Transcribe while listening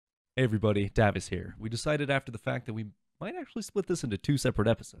Hey everybody, Davis here. We decided after the fact that we might actually split this into two separate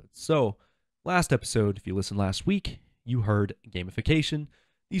episodes. So, last episode, if you listened last week, you heard gamification.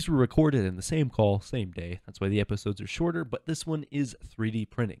 These were recorded in the same call, same day. That's why the episodes are shorter, but this one is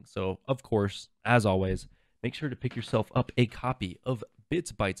 3D printing. So, of course, as always, make sure to pick yourself up a copy of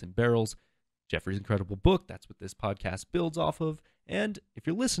Bits, Bytes, and Barrels, Jeffrey's incredible book. That's what this podcast builds off of. And if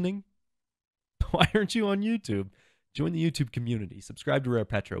you're listening, why aren't you on YouTube? Join the YouTube community. Subscribe to Rare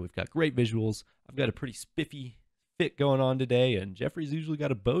Petro. We've got great visuals. I've got a pretty spiffy fit going on today, and Jeffrey's usually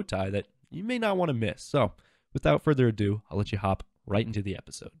got a bow tie that you may not want to miss. So, without further ado, I'll let you hop right into the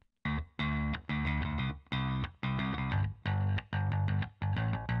episode.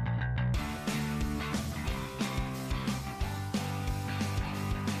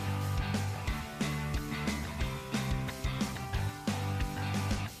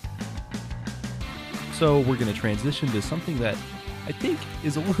 So we're going to transition to something that I think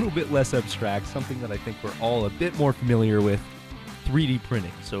is a little bit less abstract, something that I think we're all a bit more familiar with, 3D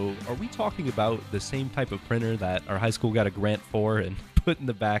printing. So are we talking about the same type of printer that our high school got a grant for and put in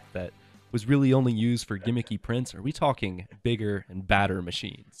the back that was really only used for gimmicky prints? Are we talking bigger and badder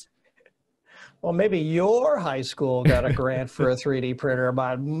machines? Well, maybe your high school got a grant for a 3D printer,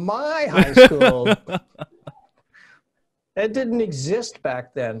 but my high school, it didn't exist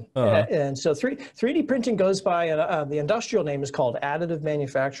back then. And so 3D printing goes by, the industrial name is called additive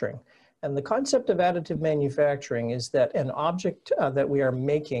manufacturing. And the concept of additive manufacturing is that an object that we are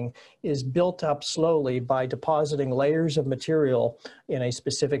making is built up slowly by depositing layers of material in a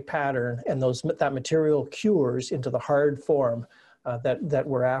specific pattern, and that material cures into the hard form that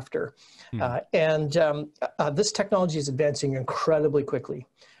we're after. This technology is advancing incredibly quickly.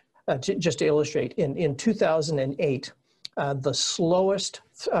 Just to illustrate, in 2008, the slowest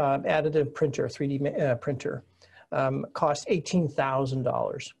additive printer, 3D printer, cost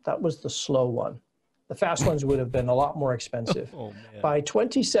 $18,000. That was the slow one. The fast ones would have been a lot more expensive. By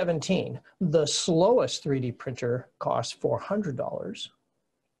 2017, the slowest 3D printer cost $400,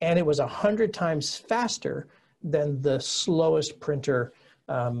 and it was 100 times faster than the slowest printer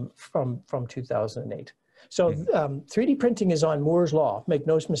from 2008. So 3D printing is on Moore's law. Make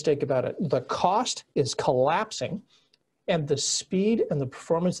no mistake about it. The cost is collapsing, and the speed and the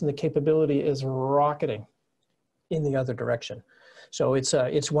performance and the capability is rocketing in the other direction. So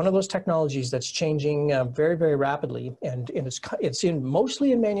it's one of those technologies that's changing very, very rapidly, and it's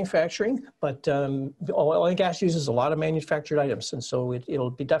mostly in manufacturing, but oil and gas uses a lot of manufactured items, and so it'll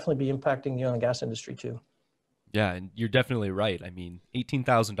definitely be impacting the oil and gas industry too. Yeah, and you're definitely right. I mean,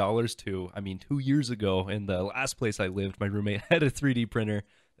 $18,000 to, 2 years ago in the last place I lived, my roommate had a 3D printer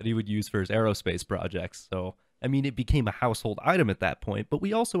that he would use for his aerospace projects. So, it became a household item at that point, but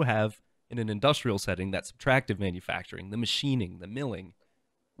we also have, in an industrial setting, that subtractive manufacturing, the machining, the milling.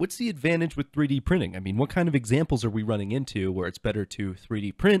 What's the advantage with 3D printing? What kind of examples are we running into where it's better to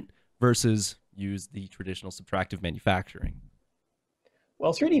 3D print versus use the traditional subtractive manufacturing?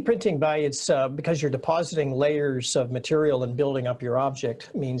 Well, 3D printing because you're depositing layers of material and building up your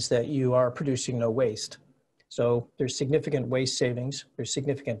object means that you are producing no waste. So there's significant waste savings, there's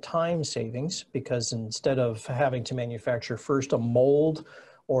significant time savings, because instead of having to manufacture first a mold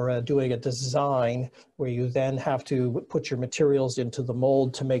or doing a design where you then have to put your materials into the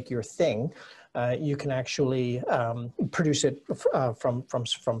mold to make your thing, you can actually produce it from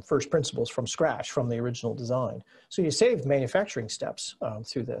first principles, from scratch, from the original design. So you save manufacturing steps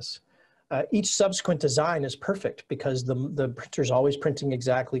through this. Each subsequent design is perfect because the printer's always printing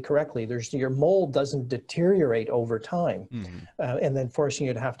exactly correctly. Your mold doesn't deteriorate over time, and then forcing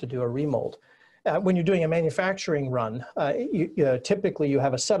you to have to do a remold. When you're doing a manufacturing run, typically you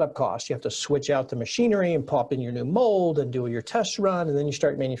have a setup cost. You have to switch out the machinery and pop in your new mold and do your test run, and then you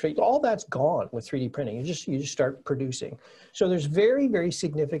start manufacturing. All that's gone with 3D printing. You just start producing. So there's very, very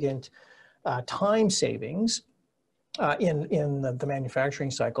significant time savings in the manufacturing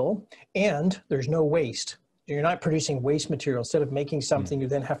cycle, and there's no waste. You're not producing waste material. Instead of making something, you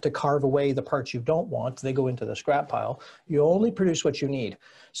then have to carve away the parts you don't want. They go into the scrap pile. You only produce what you need.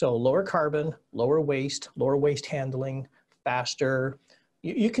 So lower carbon, lower waste handling, faster.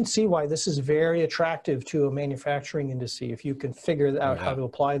 You can see why this is very attractive to a manufacturing industry if you can figure out how to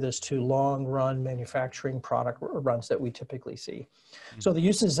apply this to long run manufacturing product runs that we typically see. So the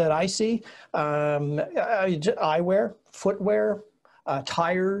uses that I see, eyewear, footwear,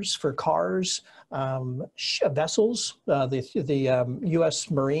 tires for cars, vessels. The U.S.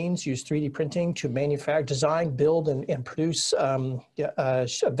 Marines use 3D printing to manufacture, design, build, and produce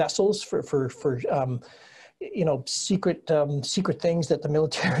vessels for secret things that the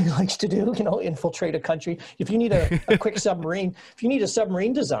military likes to do, infiltrate a country. If you need a quick submarine, if you need a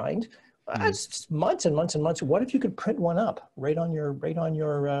submarine designed, that's months and months and months. What if you could print one up right on your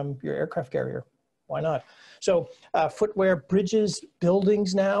aircraft carrier? Why not? So footwear, bridges,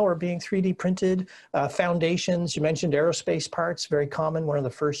 buildings now are being 3D printed. Foundations, you mentioned aerospace parts, very common. One of the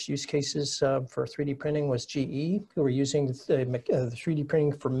first use cases for 3D printing was GE, who were using the 3D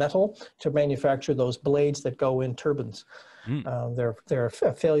printing for metal to manufacture those blades that go in turbines. They're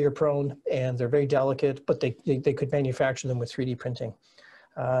failure prone and they're very delicate, but they could manufacture them with 3D printing.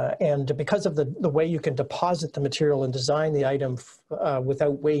 And because of the way you can deposit the material and design the item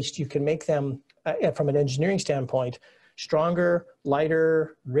without waste, you can make them, from an engineering standpoint, stronger,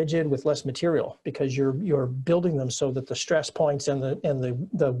 lighter, rigid, with less material, because you're building them so that the stress points and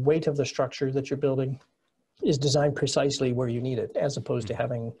the weight of the structure that you're building is designed precisely where you need it, as opposed to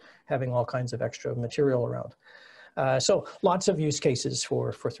having all kinds of extra material around. So lots of use cases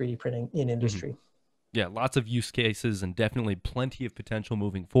for 3D printing in industry. Yeah, lots of use cases and definitely plenty of potential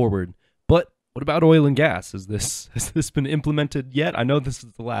moving forward. But what about oil and gas? Has this been implemented yet? I know this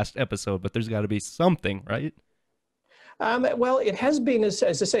is the last episode, but there's got to be something, right? Well, it has been, as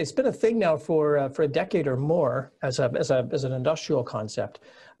I say, it's been a thing now for a decade or more as an industrial concept.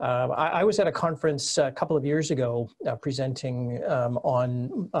 I was at a conference a couple of years ago presenting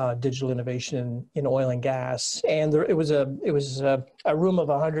on digital innovation in oil and gas, and it was a room of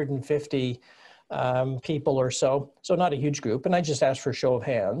 150 people or so not a huge group. And I just asked for a show of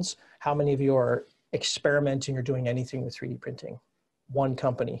hands. How many of you are experimenting or doing anything with 3D printing? One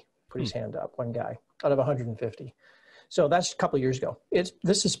company put his hand up, one guy out of 150. So that's a couple of years ago.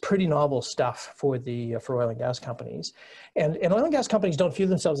 This is pretty novel stuff for oil and gas companies. And oil and gas companies don't view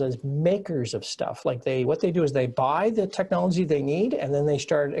themselves as makers of stuff. Like what they do is they buy the technology they need, and then they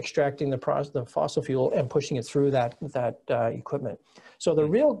start extracting the fossil fuel and pushing it through that equipment. So the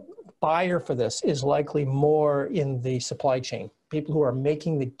real buyer for this is likely more in the supply chain, people who are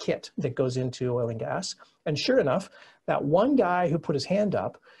making the kit that goes into oil and gas. And sure enough, that one guy who put his hand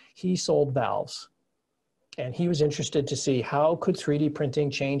up, he sold valves. And he was interested to see how could 3D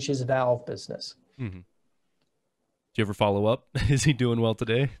printing change his valve business. Mm-hmm. Did you ever follow up? Is he doing well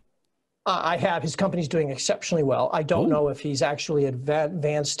today? I have. His company's doing exceptionally well. I don't know if he's actually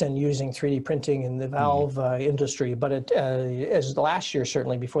advanced in using 3D printing in the valve industry, but as last year,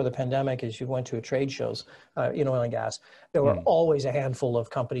 certainly before the pandemic, as you went to trade shows in oil and gas, there were always a handful of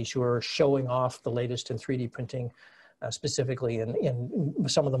companies who were showing off the latest in 3D printing, specifically in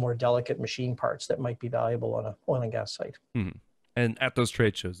some of the more delicate machine parts that might be valuable on an oil and gas site. Mm-hmm. And at those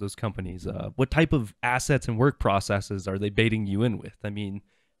trade shows, those companies, what type of assets and work processes are they baiting you in with? I mean,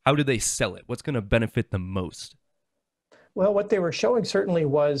 how do they sell it? What's going to benefit them most? Well, what they were showing certainly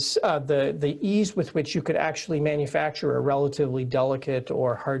was the ease with which you could actually manufacture a relatively delicate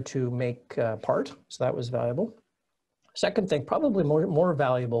or hard to make part. So that was valuable. Second thing, probably more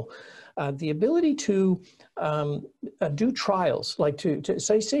valuable, the ability to do trials, like to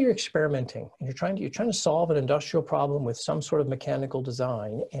say you're experimenting and you're trying to solve an industrial problem with some sort of mechanical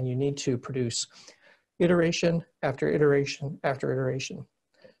design, and you need to produce iteration after iteration after iteration.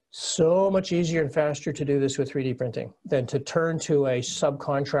 So much easier and faster to do this with 3D printing than to turn to a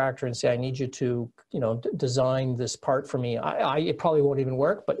subcontractor and say, I need you to, design this part for me. It probably won't even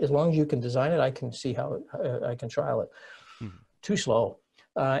work, but as long as you can design it, I can see how I can trial it. Too slow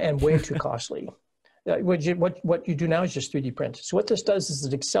and way too costly. What you do now is just 3D print. So what this does is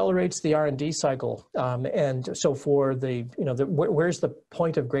it accelerates the R&D cycle. And so for where's the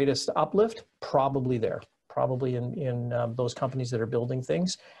point of greatest uplift? Probably there. Probably in those companies that are building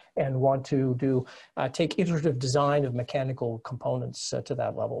things and want to take iterative design of mechanical components to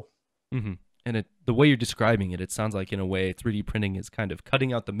that level. Mm-hmm. And the way you're describing it, it sounds like in a way 3D printing is kind of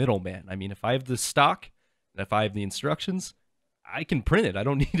cutting out the middleman. I mean, if I have the stock and if I have the instructions, I can print it. I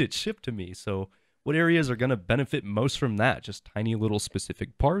don't need it shipped to me. So what areas are going to benefit most from that? Just tiny little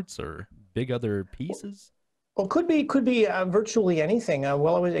specific parts or big other pieces? Well, could be virtually anything.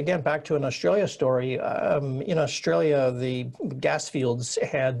 Well, I was, again, back to an Australia story. In Australia, the gas fields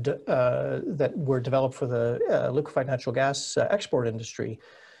that were developed for the liquefied natural gas export industry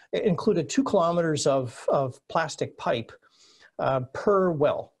included 2 kilometers of plastic pipe per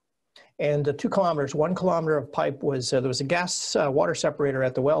well. And 2 kilometers, 1 kilometer of pipe was, there was a gas water separator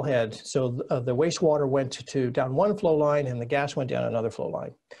at the wellhead. So the wastewater went down one flow line and the gas went down another flow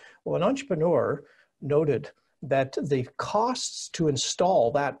line. Well, an entrepreneur noted that the costs to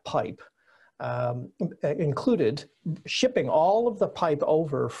install that pipe included shipping all of the pipe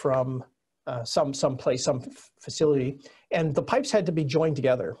over from some place, some facility, and the pipes had to be joined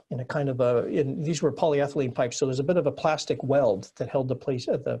together in a kind of these were polyethylene pipes, so there's a bit of a plastic weld that held the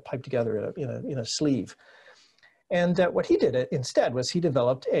pipe together in a sleeve. And what he did instead was he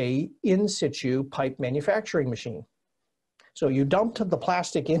developed a in situ pipe manufacturing machine. So you dumped the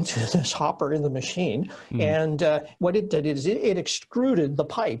plastic into this hopper in the machine, and what it did is it extruded the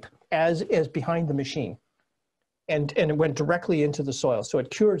pipe as behind the machine. And it went directly into the soil. So it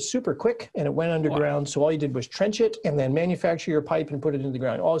cured super quick, and it went underground. Wow. So all you did was trench it and then manufacture your pipe and put it in the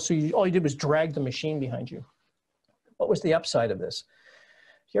ground. All you did was drag the machine behind you. What was the upside of this?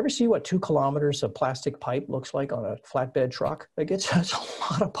 Do you ever see what 2 kilometers of plastic pipe looks like on a flatbed truck? That's a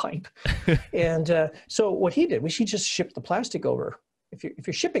lot of pipe. And so what he did was he just shipped the plastic over. If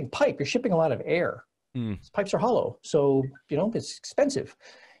you're shipping pipe, you're shipping a lot of air. These pipes are hollow, so it's expensive.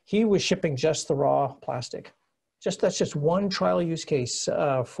 He was shipping just the raw plastic. That's just one trial use case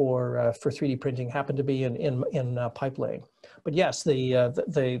for 3D printing. Happened to be in pipe laying. But yes,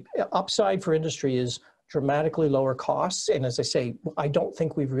 the upside for industry is dramatically lower costs. And as I say, I don't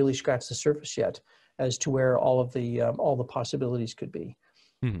think we've really scratched the surface yet as to where all the possibilities could be.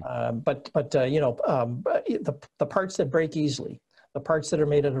 But the parts that break easily, the parts that are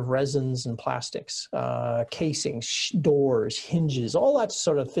made out of resins and plastics, casings, doors, hinges, all that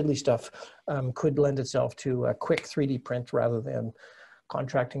sort of fiddly stuff could lend itself to a quick 3D print rather than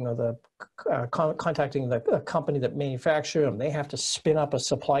contacting the company that manufactures them. They have to spin up a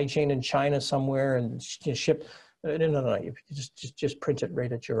supply chain in China somewhere and ship. No. You just print it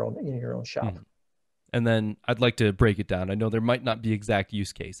right at in your own shop. And then I'd like to break it down. I know there might not be exact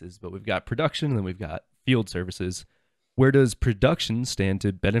use cases, but we've got production and then we've got field services. Where does production stand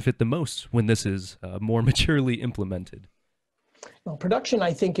to benefit the most when this is more maturely implemented? Well, production,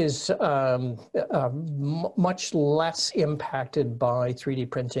 I think, is much less impacted by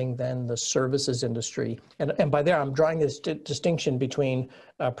 3D printing than the services industry. And by there, I'm drawing this distinction between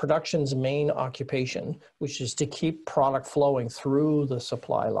production's main occupation, which is to keep product flowing through the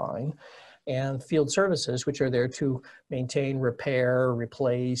supply line, and field services, which are there to maintain, repair,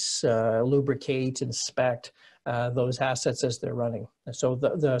 replace, lubricate, inspect those assets as they're running. So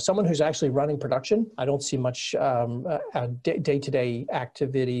someone who's actually running production, I don't see much day-to-day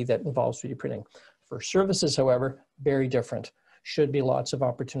activity that involves 3D printing. For services, however, very different. Should be lots of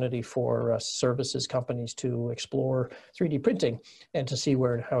opportunity for services companies to explore 3D printing and to see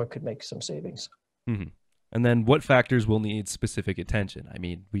how it could make some savings. And then what factors will need specific attention? I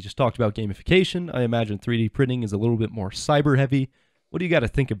mean, we just talked about gamification. I imagine 3D printing is a little bit more cyber heavy. What do you got to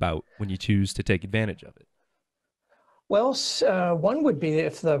think about when you choose to take advantage of it? Well, one would be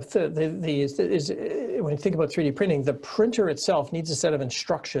if when you think about 3D printing, the printer itself needs a set of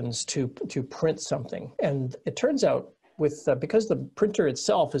instructions to print something. And it turns out because the printer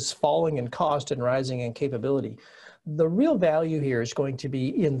itself is falling in cost and rising in capability, the real value here is going to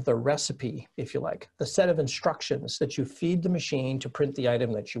be in the recipe, if you like, the set of instructions that you feed the machine to print the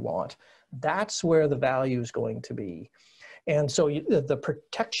item that you want. That's where the value is going to be. And so the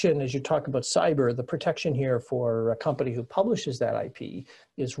protection, as you talk about cyber, the protection here for a company who publishes that IP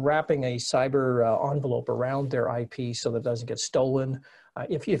is wrapping a cyber envelope around their IP so that it doesn't get stolen.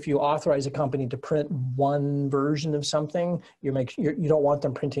 If you authorize a company to print one version of something, you don't want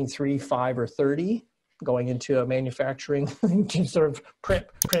them printing 3, 5, or 30. Going into a manufacturing to sort of print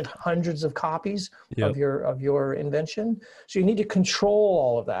hundreds of copies of your invention. So you need to control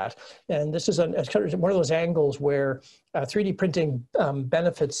all of that. And this is one of those angles where 3D printing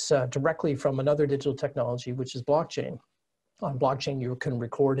benefits directly from another digital technology, which is blockchain. On blockchain, you can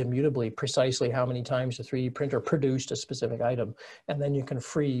record immutably precisely how many times the 3D printer produced a specific item, and then you can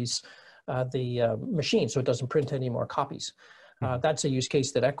freeze the machine so it doesn't print any more copies. That's a use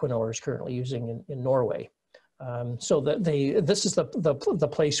case that Equinor is currently using in Norway. So this is the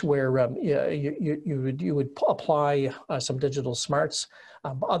place where you would apply some digital smarts.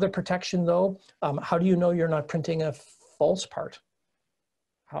 Other protection though, how do you know you're not printing a false part?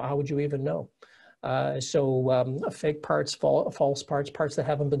 How would you even know? Fake parts, false parts, parts that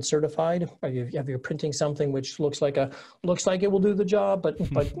haven't been certified. If you're printing something which looks like it will do the job, but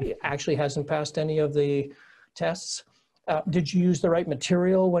actually hasn't passed any of the tests. Did you use the right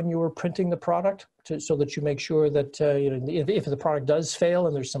material when you were printing the product so that you make sure that if the product does fail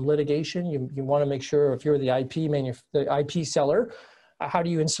and there's some litigation, you want to make sure if you're the IP seller, how do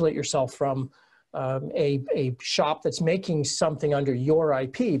you insulate yourself from a shop that's making something under your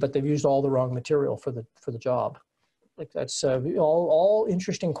IP, but they've used all the wrong material for the job? Like that's all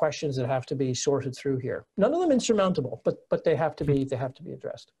interesting questions that have to be sorted through here. None of them insurmountable, but they have to be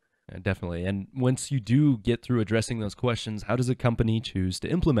addressed. Definitely. And once you do get through addressing those questions, how does a company choose to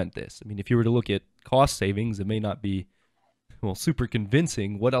implement this? I mean, if you were to look at cost savings, it may not be, well, super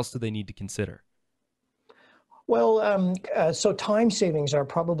convincing. What else do they need to consider? Well, so time savings are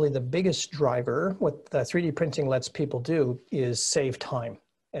probably the biggest driver. What the 3D printing lets people do is save time,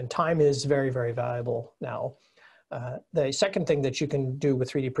 and time is very, very valuable now. The second thing that you can do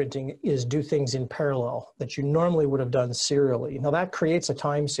with 3D printing is do things in parallel that you normally would have done serially. Now that creates a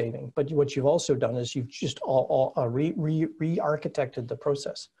time saving, but what you've also done is you've just re-architected the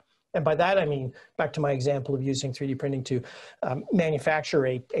process. And by that, I mean, back to my example of using 3D printing to manufacture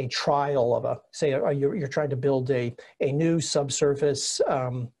a trial of say you're trying to build a new subsurface,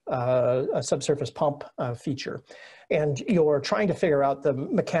 a subsurface pump feature. And you're trying to figure out the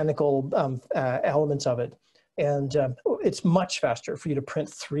mechanical elements of it. And it's much faster for you to print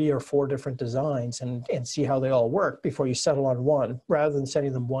 3 or 4 different designs and see how they all work before you settle on one, rather than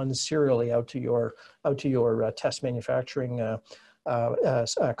sending them one serially out to your test manufacturing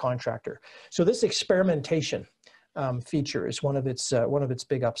contractor. So this experimentation feature is one of its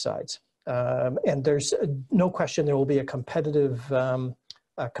big upsides, and there's no question there will be a competitive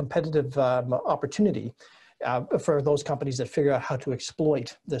opportunity for those companies that figure out how to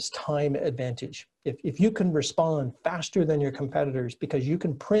exploit this time advantage. If you can respond faster than your competitors because you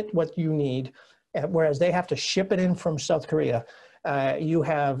can print what you need, whereas they have to ship it in from South Korea, you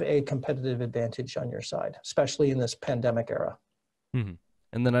have a competitive advantage on your side, especially in this pandemic era. Mm-hmm.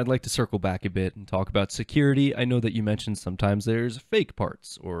 And then I'd like to circle back a bit and talk about security. I know that you mentioned sometimes there's fake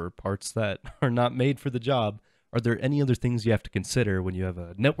parts or parts that are not made for the job. Are there any other things you have to consider when you have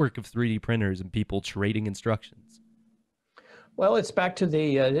a network of 3D printers and people trading instructions? Well, it's back to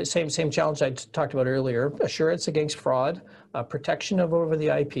the same challenge I talked about earlier: assurance against fraud, protection of over the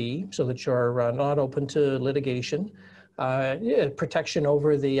IP so that you're not open to litigation, protection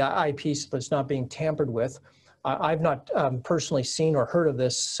over the IP so it's not being tampered with. I've not personally seen or heard of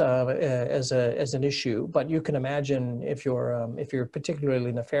this as an issue, but you can imagine if you're a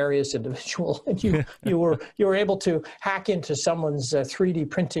particularly nefarious individual and you were able to hack into someone's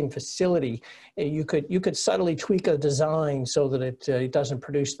 3D printing facility, you could subtly tweak a design so that it doesn't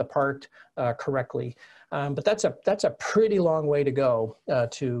produce the part correctly. But that's a pretty long way to go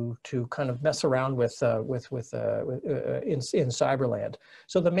to kind of mess around with in cyberland.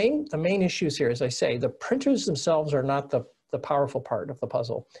 So the main issues here, as I say, the printers themselves are not the powerful part of the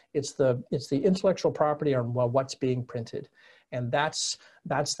puzzle. It's the intellectual property on what's being printed, and that's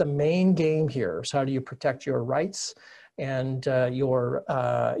the main game here. So how do you protect your rights and your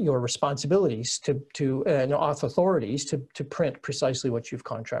responsibilities to authorities to print precisely what you've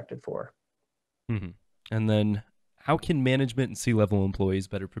contracted for? Mm-hmm. And then how can management and C-level employees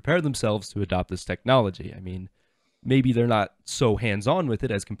better prepare themselves to adopt this technology? I mean, maybe they're not so hands-on with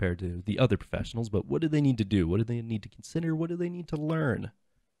it as compared to the other professionals, but what do they need to do? What do they need to consider? What do they need to learn?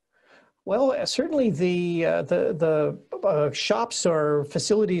 Well, certainly the shops or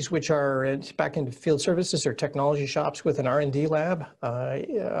facilities which are back into field services or technology shops with an R&D lab,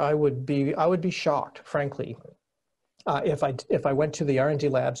 I would be shocked, frankly. If I went to the R&D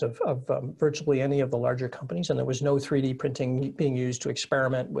labs of virtually any of the larger companies and there was no 3D printing being used to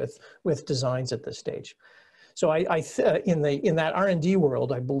experiment with designs at this stage. So in that R&D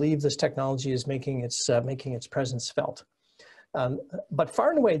world, I believe this technology is making its presence felt. But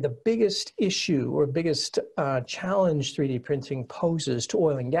far and away, the biggest issue or biggest challenge 3D printing poses to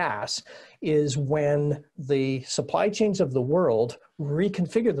oil and gas is when the supply chains of the world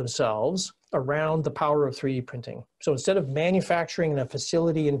reconfigure themselves around the power of 3D printing. So instead of manufacturing in a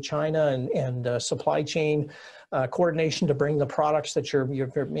facility in China and supply chain coordination to bring the products that you're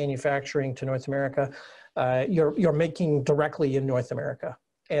manufacturing to North America, you're making directly in North America.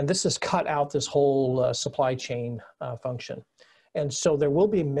 And this has cut out this whole supply chain function. And so there will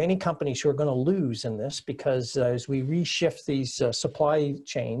be many companies who are going to lose in this because as we reshift these supply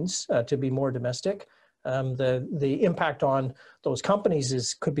chains to be more domestic, the impact on those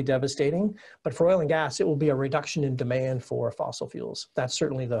companies could be devastating. But for oil and gas, it will be a reduction in demand for fossil fuels. That's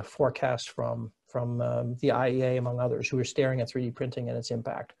certainly the forecast from the IEA, among others, who are staring at 3D printing and its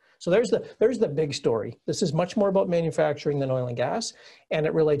impact. So there's the big story. This is much more about manufacturing than oil and gas, and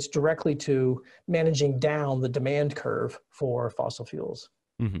it relates directly to managing down the demand curve for fossil fuels.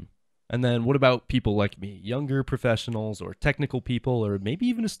 Mm-hmm. And then what about people like me, younger professionals or technical people, or maybe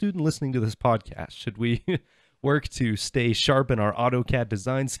even a student listening to this podcast? Should we work to stay sharp in our AutoCAD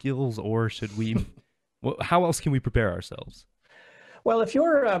design skills, or should we, how else can we prepare ourselves? Well, if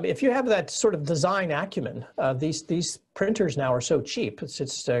you have that sort of design acumen, these printers now are so cheap. It's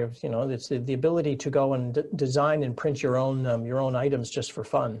it's the ability to go and design and print your own items just for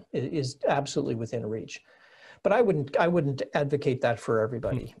fun is absolutely within reach. But I wouldn't advocate that for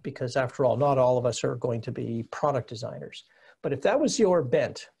everybody because after all, not all of us are going to be product designers. But if that was your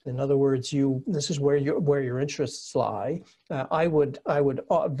bent, in other words, this is where your interests lie, I would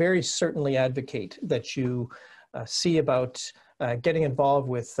very certainly advocate that you see about getting involved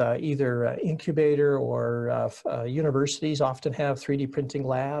with either incubator or universities often have 3D printing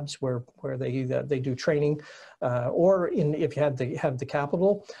labs where they do training, or if you have the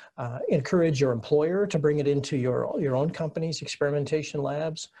capital, encourage your employer to bring it into your own company's experimentation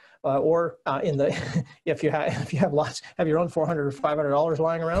labs, or if you have your own $400 or $500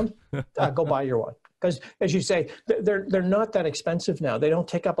 lying around, go buy your one. Because, as you say, they're not that expensive now. They don't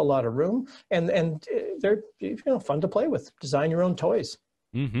take up a lot of room, and they're fun to play with. Design your own toys.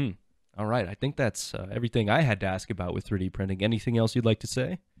 Mm-hmm. All right. I think that's everything I had to ask about with 3D printing. Anything else you'd like to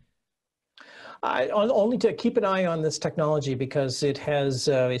say? Only to keep an eye on this technology because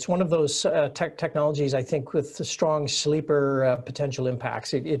it's one of those technologies, I think, with the strong sleeper potential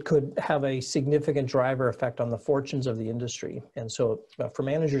impacts. It could have a significant driver effect on the fortunes of the industry. And so for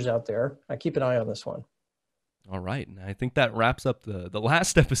managers out there, keep an eye on this one. All right. And I think that wraps up the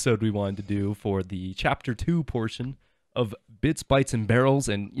last episode we wanted to do for the Chapter 2 portion of Bits, Bytes, and Barrels.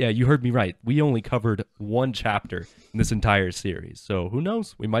 And yeah, you heard me right. We only covered one chapter in this entire series. So who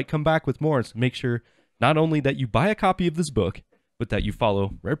knows? We might come back with more. So make sure not only that you buy a copy of this book, but that you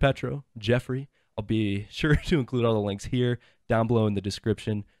follow Rare Petro, Jeffrey. I'll be sure to include all the links here, down below in the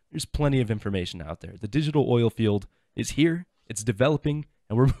description. There's plenty of information out there. The digital oil field is here. It's developing,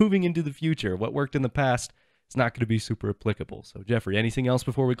 and we're moving into the future. What worked in the past, it's not going to be super applicable. So Jeffrey, anything else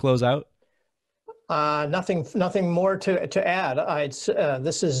before we close out? Nothing more to add.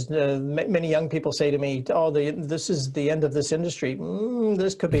 This is many young people say to me, "Oh, this is the end of this industry."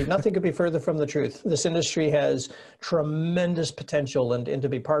 Nothing could be further from the truth. This industry has tremendous potential, and to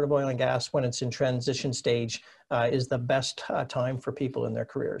be part of oil and gas when it's in transition stage is the best time for people in their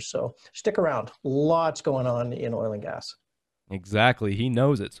careers. So stick around. Lots going on in oil and gas. Exactly. He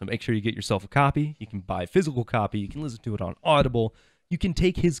knows it. So make sure you get yourself a copy. You can buy a physical copy. You can listen to it on Audible. You can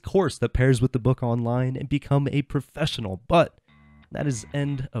take his course that pairs with the book online and become a professional. But that is the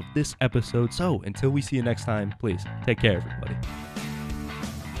end of this episode. So until we see you next time, please take care, everybody.